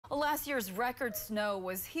Last year's record snow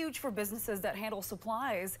was huge for businesses that handle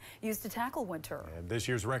supplies used to tackle winter. And this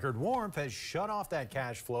year's record warmth has shut off that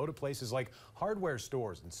cash flow to places like hardware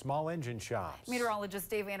stores and small engine shops.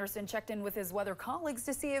 Meteorologist Dave Anderson checked in with his weather colleagues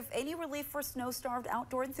to see if any relief for snow-starved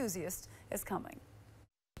outdoor enthusiasts is coming.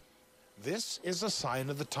 This is a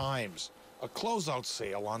sign of the times, a closeout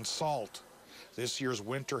sale on salt. This year's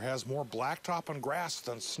winter has more blacktop and grass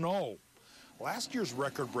than snow. Last year's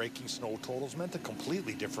record-breaking snow totals meant a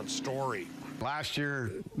completely different story. Last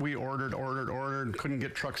year, we ordered, couldn't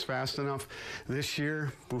get trucks fast enough. This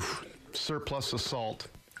year, surplus of salt.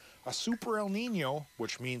 A super El Nino,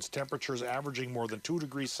 which means temperatures averaging more than 2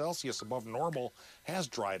 degrees Celsius above normal, has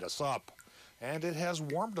dried us up. And it has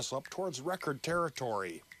warmed us up towards record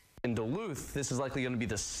territory. In Duluth, this is likely going to be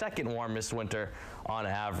the second warmest winter on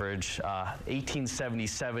average.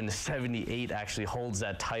 1877 to 78 actually holds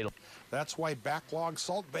that title. That's why backlogged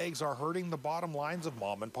salt bags are hurting the bottom lines of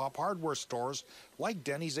mom-and-pop hardware stores like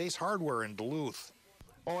Denny's Ace Hardware in Duluth.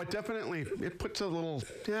 Oh, it puts a little,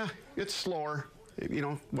 it's slower. You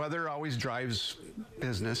know, weather always drives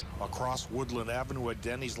business. Across Woodland Avenue at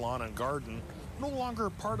Denny's Lawn and Garden, no longer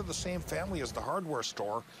part of the same family as the hardware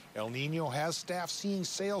store, El Nino has staff seeing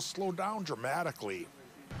sales slow down dramatically.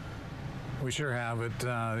 We sure have it.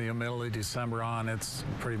 Middle of December on, it's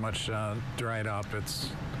pretty much dried up. It's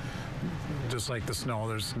just like the snow.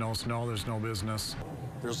 There's no snow, there's no business.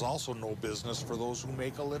 There's also no business for those who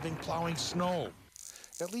make a living plowing snow.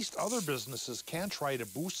 At least other businesses can try to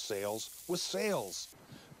boost sales with sales.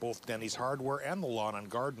 Both Denny's Hardware and the Lawn and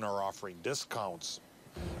Garden are offering discounts.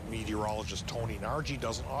 Meteorologist Tony Nargi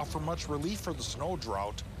doesn't offer much relief for the snow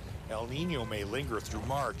drought. El Nino may linger through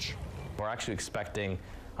March. We're actually expecting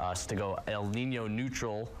us to go El Nino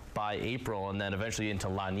neutral by April and then eventually into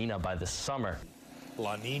La Nina by the summer.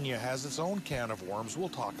 La Nina has its own can of worms we'll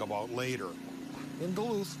talk about later. In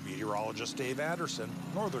Duluth, meteorologist Dave Anderson,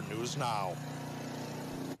 Northern News Now.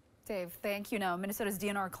 Dave, thank you. Now, Minnesota's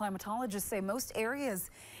DNR climatologists say most areas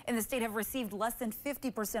in the state have received less than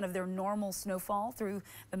 50% of their normal snowfall through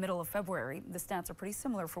the middle of February. The stats are pretty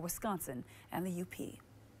similar for Wisconsin and the UP.